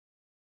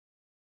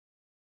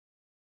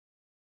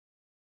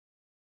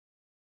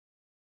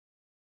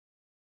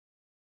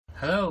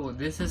Hello,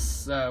 this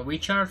is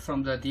Richard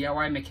from the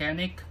DIY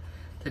Mechanic.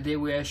 Today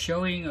we are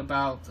showing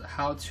about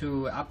how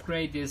to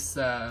upgrade this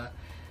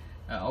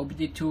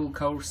OBD2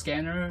 code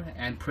scanner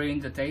and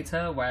print the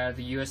data via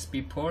the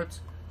USB port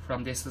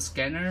from this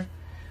scanner.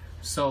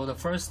 So the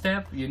first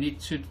step, when you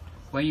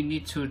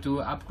need to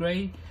do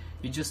upgrade,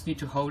 you just need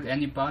to hold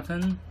any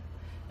button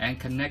and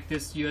connect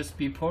this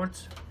USB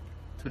port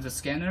to the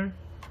scanner.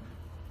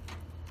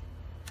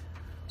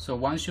 So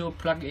once you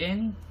plug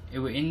in, it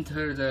will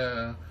enter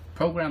the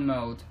program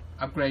mode,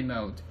 upgrade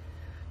mode.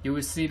 You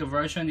will see the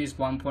version is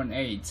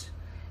 1.8,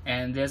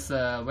 and there's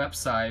a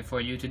website for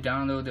you to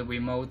download the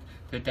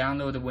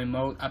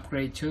remote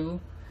upgrade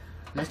tool.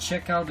 Let's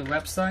check out the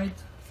website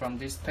from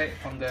this page,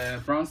 from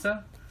the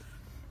browser.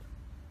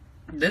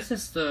 This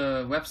is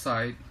the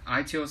website,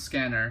 ITO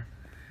scanner,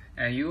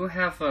 and you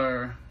have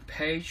a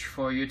page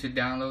for you to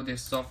download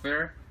this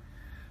software.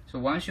 So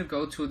once you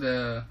go to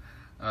the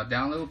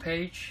download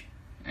page,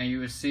 and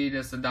you will see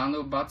there's a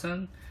download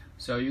button,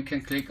 so you can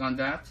click on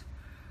that,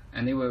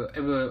 and it will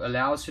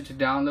allow you to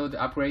download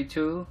the upgrade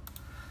tool.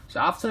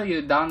 So after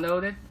you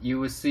download it, you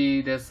will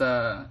see there's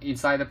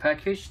inside the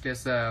package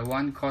there's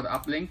one called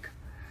uplink.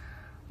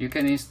 You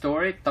can install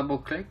it, double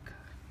click,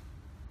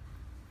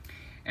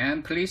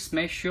 and please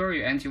make sure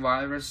your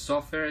antivirus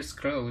software is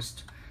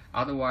closed,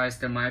 otherwise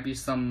there might be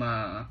some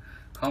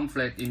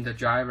conflict in the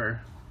driver.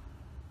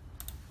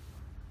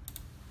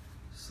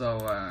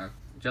 So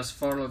just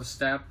follow the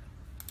step.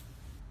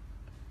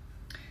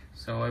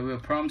 So it will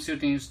prompt you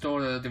to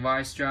install the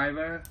device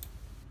driver,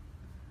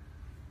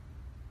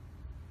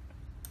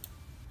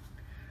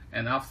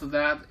 and after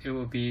that it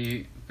will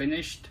be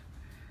finished.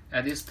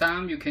 At this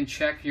time you can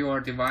check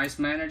your device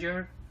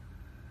manager,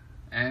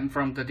 and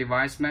from the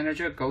device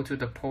manager go to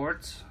the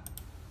ports.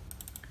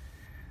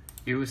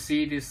 You will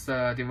see this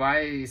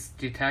device is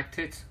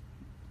detected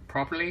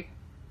properly.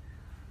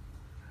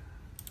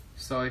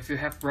 So if you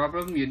have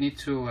problem, you need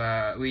to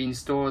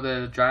reinstall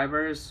the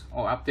drivers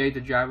or update the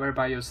driver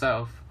by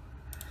yourself.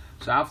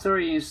 So after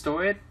you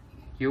install it,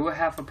 you will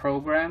have a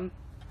program.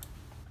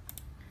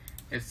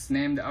 It's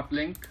named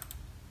uplink.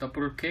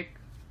 Double click.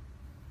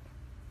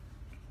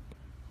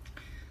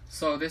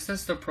 So this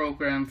is the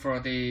program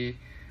for the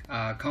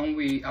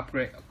KONNWEI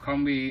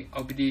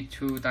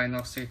OBD2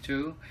 Diagnostic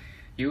 2.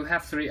 You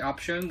have three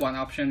options. One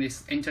option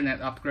is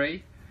internet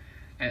upgrade,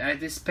 and at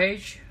this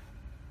page,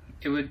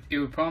 it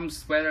will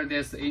prompt whether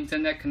there's the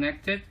internet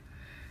connected.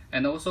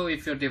 And also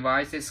if your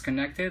device is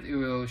connected, it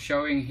will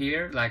showing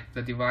here like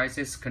the device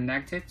is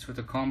connected to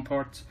the COM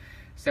port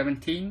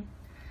 17.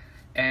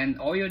 And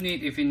all you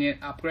need, if you need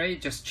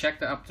upgrade, just check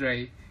the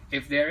upgrade.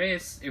 If there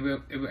is, it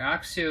will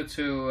ask you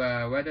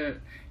to whether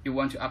you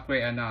want to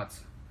upgrade or not.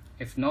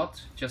 If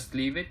not, just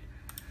leave it.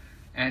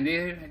 And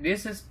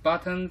this is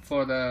button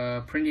for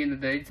the printing the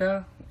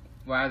data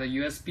via the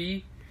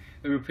USB.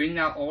 It will print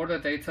out all the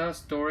data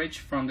storage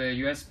from the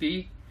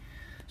USB.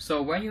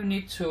 So when you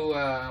need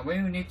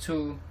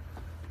to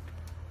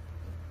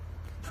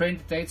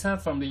print data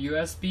from the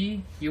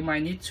USB, you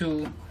might need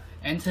to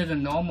enter the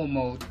normal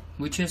mode,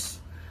 which is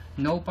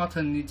no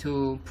button need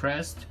to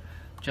press,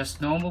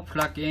 just normal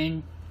plug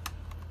in,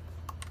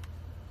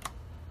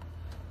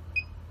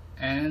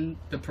 and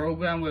the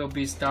program will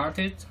be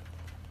started.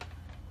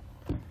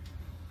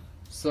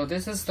 So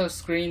this is the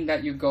screen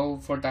that you go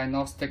for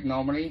diagnostic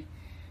normally,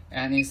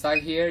 and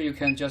inside here you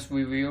can just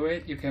review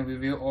it. You can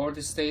review all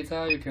this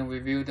data, you can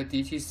review the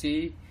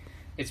DTC.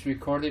 It's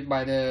recorded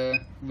by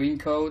the VIN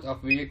code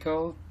of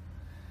vehicle,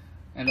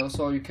 and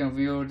also you can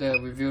review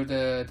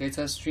the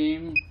data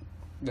stream,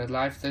 the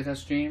live data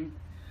stream.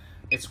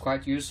 It's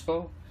quite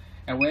useful.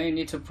 And when you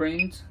need to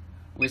print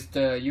with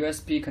the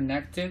USB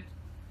connected,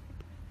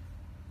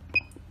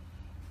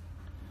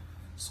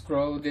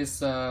 scroll this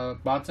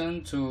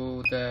button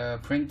to the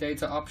print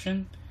data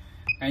option,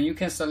 and you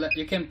can select.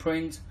 You can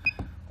print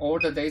all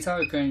the data.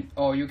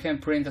 You can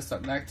print the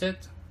selected.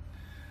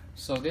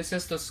 So this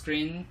is the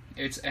screen,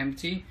 it's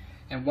empty,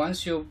 and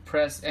once you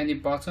press any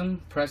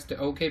button, press the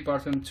OK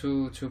button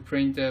to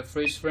print the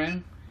freeze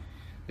frame,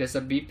 there's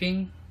a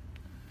beeping,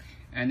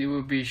 and it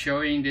will be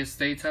showing this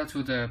data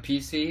to the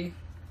PC.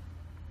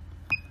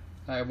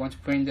 I want to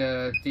print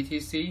the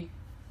DTC,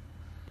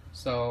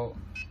 so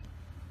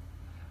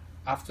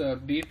after a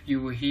beep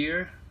you will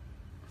hear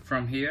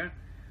from here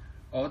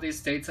all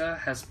this data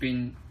have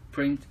been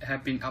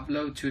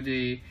uploaded to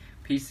the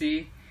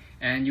PC,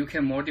 and you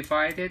can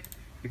modify it.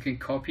 You can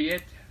copy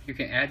it, you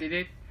can edit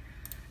it,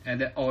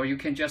 or you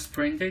can just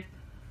print it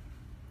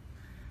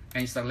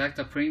and select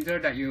the printer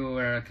that you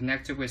are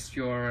connected with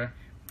your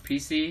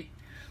PC.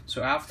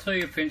 So after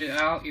you print it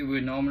out, it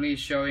will normally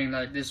showing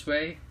like this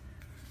way.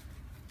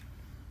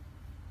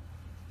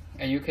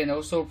 And you can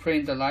also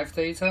print the live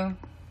data.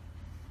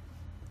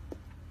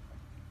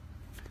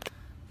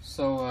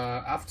 So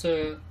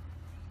after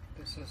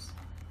this is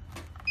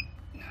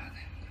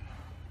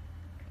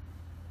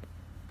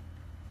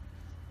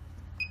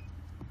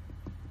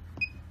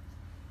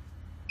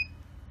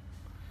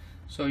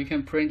so you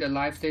can print a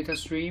live data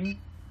stream.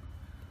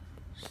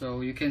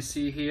 So you can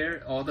see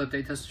here all the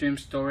data stream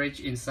storage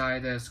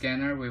inside the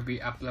scanner will be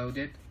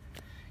uploaded.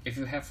 If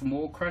you have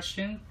more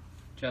questions,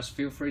 just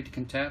feel free to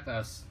contact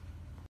us.